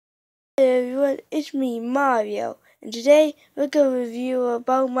Hey everyone, it's me, Mario, and today we're going to review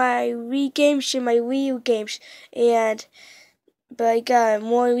about my Wii games and my Wii U games, but I got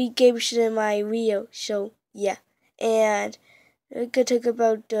more Wii games than my Wii U, so yeah, and we're going to talk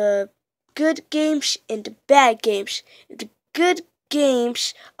about the good games and the bad games. If the good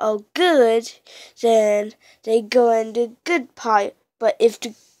games are good, then they go in the good pile, but if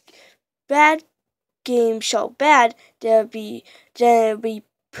the bad games are bad, they'll be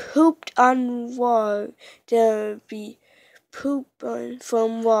pooped on wall. There'll be poop on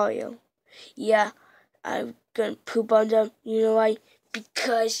from Wario. Yeah, I'm gonna poop on them. You know why?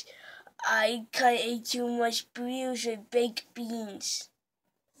 Because I kinda ate too much burritos with baked beans.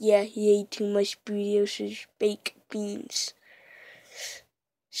 Yeah, he ate too much burritos with baked beans.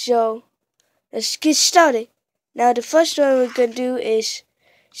 So, let's get started. Now, the first one we're gonna do is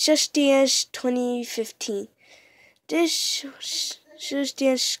Just Dance 2015. This Just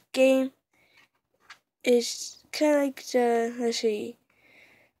Dance game is kind of like let's see,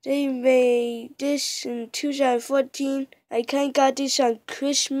 they made this in 2014. I kind of got this on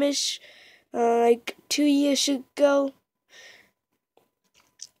Christmas, like 2 years ago.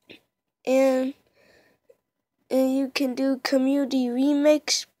 And you can do community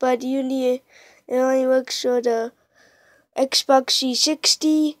remix, but it only works for the Xbox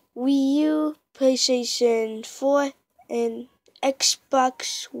 360, Wii U, PlayStation 4, and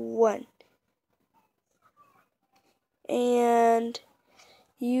Xbox One. And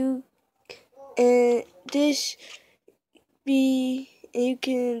you can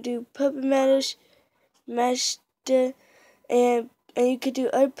do Puppet Master, and you can do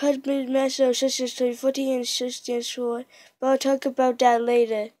other Puppet Master such as 2014 and Just Dance 4, but I'll talk about that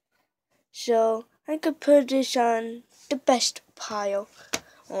later. So I could put this on the best pile.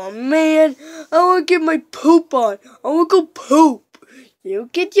 Oh man, I wanna get my poop on. I wanna go poop. You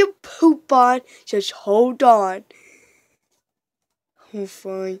get your poop on, just hold on. I'm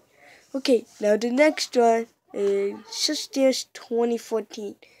fine. Okay, now the next one is Just Dance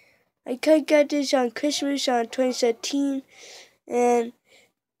 2014. I kinda got this on Christmas on 2017, and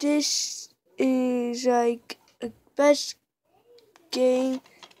this is like a best game.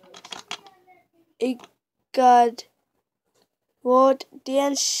 It got World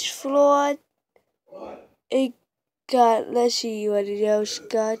Dance Floor. It got, let's see what it else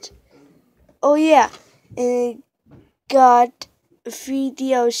got. Oh yeah, and it got free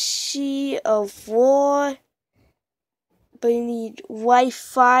DLC of War, but you need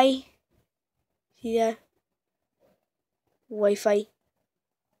Wi-Fi. Yeah, Wi-Fi.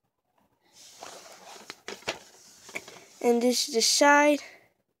 And this is the side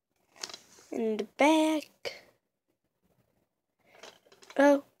and the back.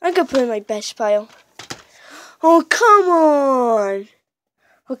 Oh, I'm gonna put in my best pile. Oh, come on!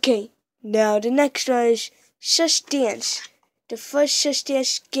 Okay, now the next one is Just Dance. The first Just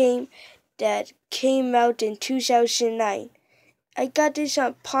Dance game that came out in 2009. I got this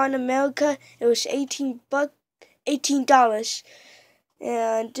on Pawn America. It was $18.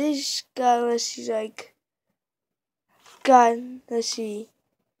 And this got, let's see,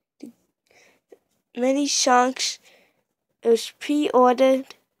 many songs. It was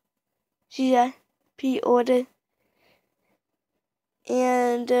pre-ordered. See that? Pre-ordered.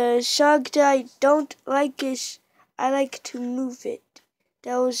 And the song that I don't like is I Like to Move It.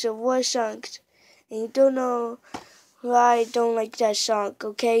 That was the worst song. And you don't know why I don't like that song,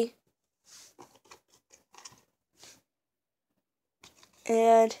 okay?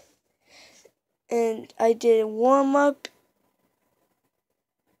 And I did a warm-up,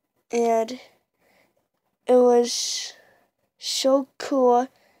 and it was so cool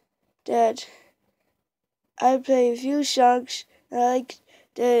that I played a few songs. I like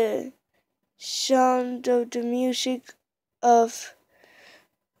the sound of the music of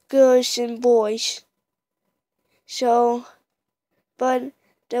girls and boys. So, but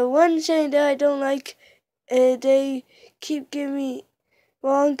the one thing that I don't like, they keep giving me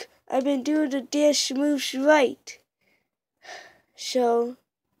wrong. I've been doing the dance moves right. So,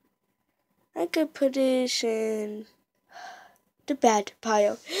 I could put this in the bad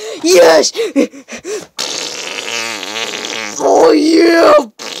pile. Yes! Oh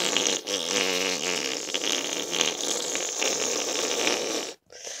yeah!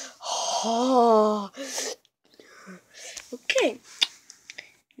 Oh. Okay.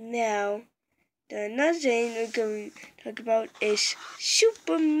 Now, the another thing we're going to talk about is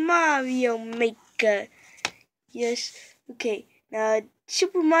Super Mario Maker. Yes. Okay. Now,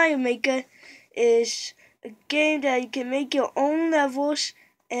 Super Mario Maker is a game that you can make your own levels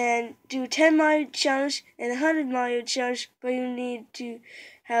and do 10 Mario challenges and 100 Mario challenges, but you need to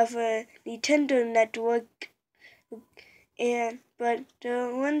have a Nintendo network, but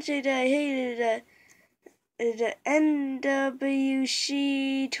the ones that I hated the NWC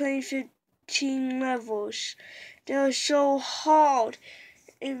 2015 levels. They were so hard.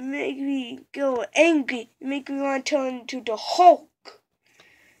 It made me go angry. It made me want to turn into the Hulk.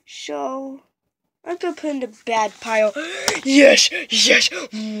 So I could put in the bad pile. Yes, yes.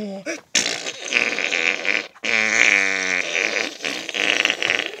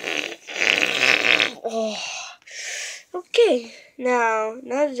 Oh. Okay, now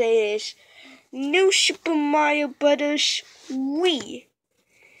another day is New Super Mario Brothers Wii.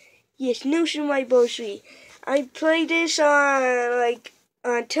 Yes, New Super Mario Bros. Wii. I played this on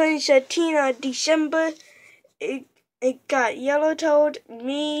 2017 on December. It got Yellow Toad,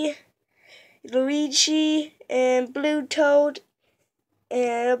 me, Luigi, and Blue Toad,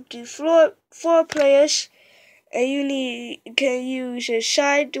 and up to four players. And you can use a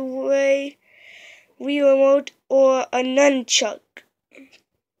sideway Wii remote or a nunchuck.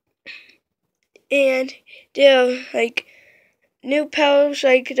 And there are new powers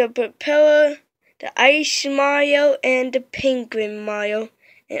like the propeller, the ice Mario, and the penguin Mario,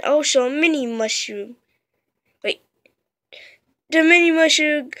 and also a mini mushroom. Wait, the mini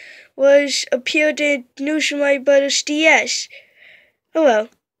mushroom appeared in New Super Mario Bros. DS. Oh well.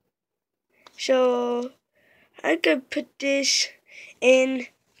 So I could put this in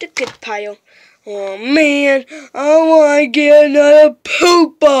the good pile. Oh man, I want to get another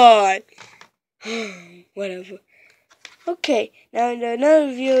poop on. Whatever. Okay, now another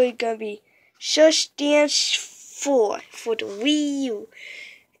review is gonna be Just Dance 4 for the Wii U.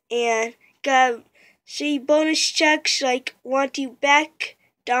 And got 3 bonus tracks like Want You Back,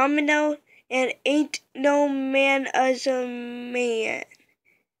 Domino, and Ain't No Man as a Man.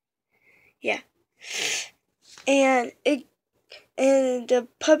 Yeah. And the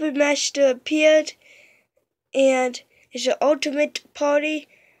Puppet Master appeared, and it's an ultimate party.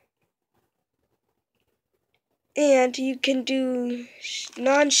 And you can do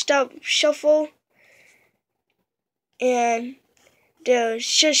non-stop shuffle. And there's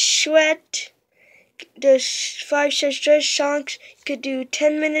Sweat. There's 5 Sweat songs. You could do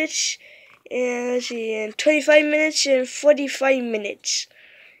 10 minutes, and 25 minutes, and 45 minutes.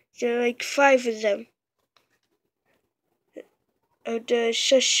 There are 5 of them. Of the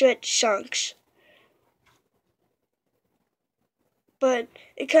Sweat songs. But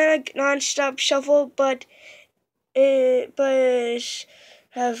it kind of like non-stop shuffle, but it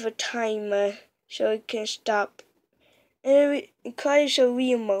have a timer so it can stop. And it requires a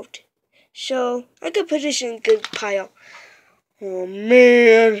remote. So I could put this in a good pile. Oh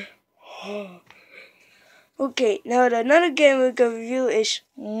man. Okay, now another game we're gonna review is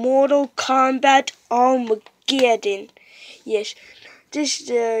Mortal Kombat Armageddon. Yes, this is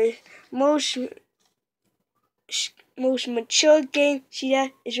the most mature game. See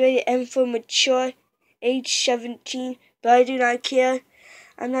that? It's rated M for mature, age 17, but I do not care.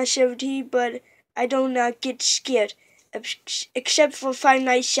 I'm not 17, but I do not get scared, except for Five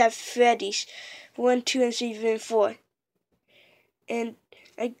Nights at Freddy's, 1, 2, and 3, and 4. And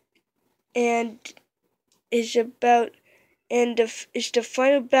it's the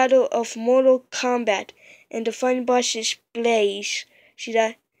final battle of Mortal Kombat, and the final boss is Blaze. See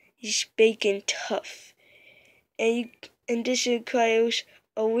that? He's big and tough. And this requires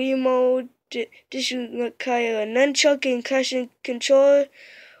a remote. This requires a nunchuck and custom controller,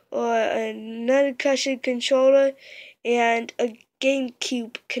 or another custom controller, and a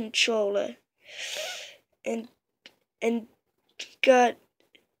GameCube controller. And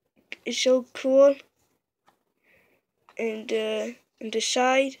it's so cool. And the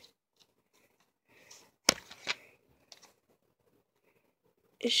side,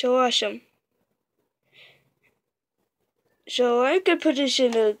 it's so awesome. So I could put this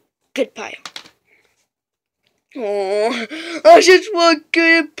in a good pile. Oh, I just want to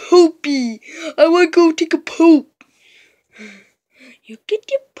get poopy. I want to go take a poop. You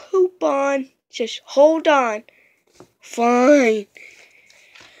get your poop on. Just hold on. Fine.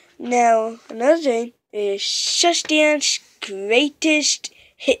 Now, another thing is Just Dance Greatest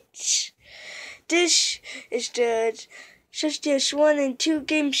Hits. This is the Just Dance 1 and 2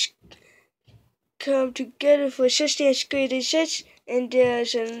 games come together for Just Dance Greatest Hits, and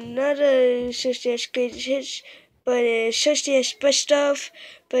there's another Just Dance Greatest Hits, but it's Just Dance Best Of,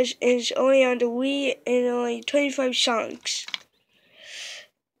 but it's only on the Wii and only 25 songs.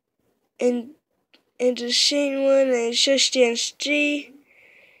 And the same one is Just Dance 3,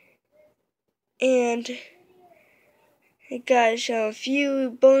 and it got a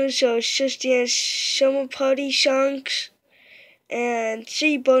few bonus of Just Dance Summer Party songs, and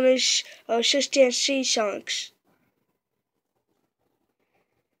 3 bonus 3 songs.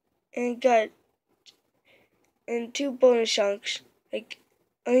 And got 2 bonus songs, like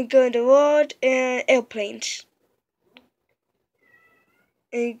I'm Going to World and Airplanes.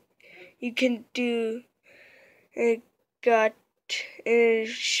 And you can do got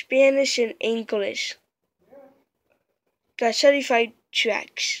Spanish and English. Got 35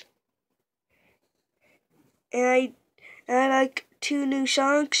 tracks. And I like 2 new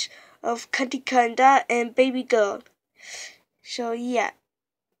songs of Cunty Cunda and Baby Girl. So yeah.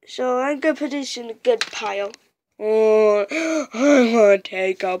 So I'm gonna put this in a good pile. Oh, I wanna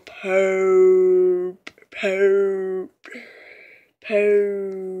take a poop.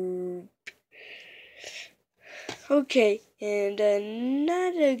 Okay, and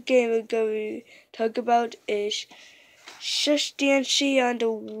another game we're going to talk about is Just Dancing on the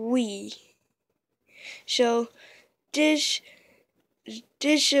Wii. So this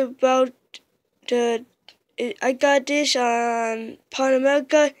about I got this on Pan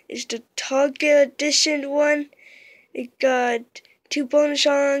America. It's the Target Edition one. It got 2 bonus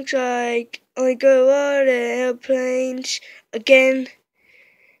songs like Only Go World and Airplanes again,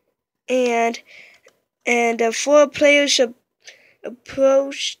 and 4 players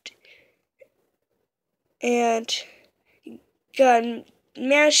approached, and got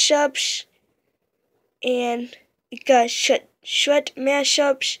mashups, and it got shred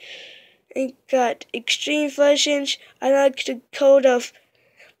mashups. It got extreme versions. I like the code of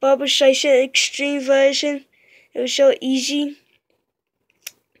Barbra Streisand extreme version. It was so easy.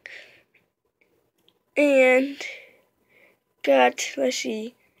 And let's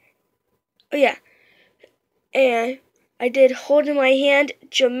see. Oh yeah. And I did Holding My Hand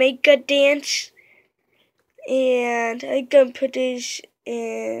Jamaica dance. And I'm gonna put this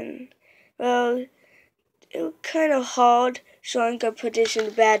in, well, it was kind of hard, so I'm gonna put this in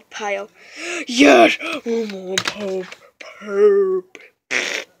the bad pile. Yes! Oh my poop.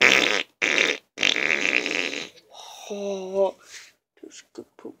 Oh, that's good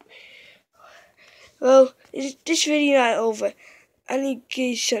poop. Well, this video not over. I need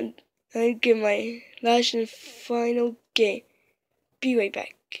to get my last and final game. Be right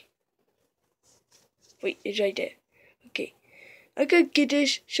back. Wait, it's right there. Okay. I gotta get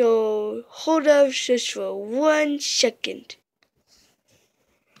this, so hold up just for 1 second.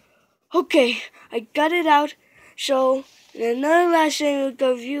 Okay, I got it out. So, another last thing we're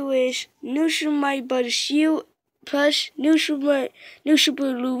gonna view is New Super Mario Bros. U plus New Super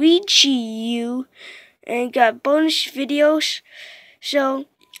Luigi U, and got bonus videos. So,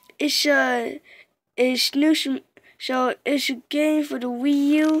 it's new. So it's a game for the Wii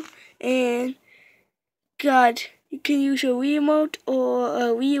U, and you can use a Wii Remote or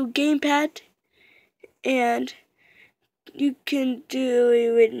a Wii U gamepad, and you can do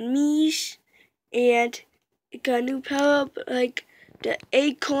it with Mii's, and it got new power up like the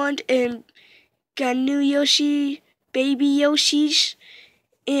acorn, and got new Yoshi, baby Yoshis,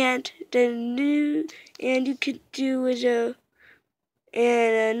 and you could do with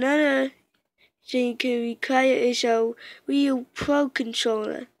and another thing you can require is a Wii U Pro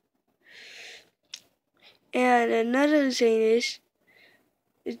controller. And another thing is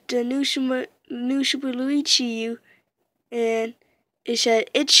the new Super Luigi U, and it said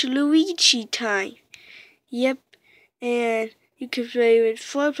it's Luigi time. Yep, and you can play with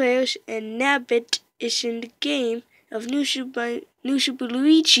 4 players, and Nabbit is in the game of New Super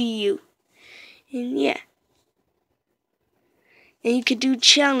Luigi U. And yeah, and you can do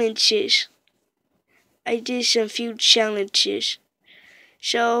challenges. I did some few challenges,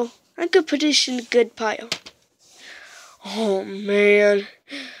 so I'm gonna put this in a good pile. Oh man.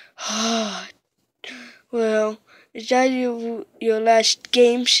 Well, is that your last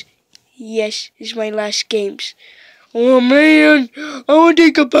games? Yes, it's my last games. Oh man, I want to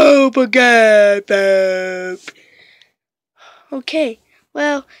take a poop again. Okay,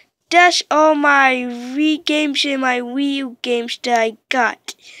 well, that's all my Wii games and my Wii U games that I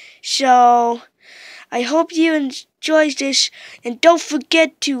got. So, I hope you enjoyed this, and don't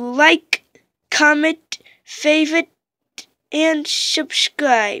forget to like, comment, favorite, and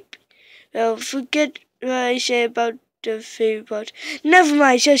subscribe. Well, forget what I said about the favorite part. Never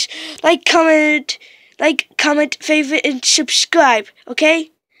mind, just like, comment, favorite, and subscribe,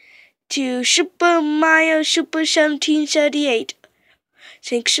 okay? To Super Mario Super 1738.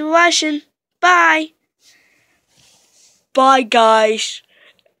 Thanks for watching. Bye. Bye, guys.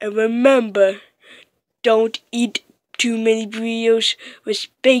 And remember, don't eat too many burritos with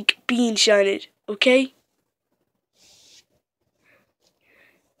baked beans on it, okay?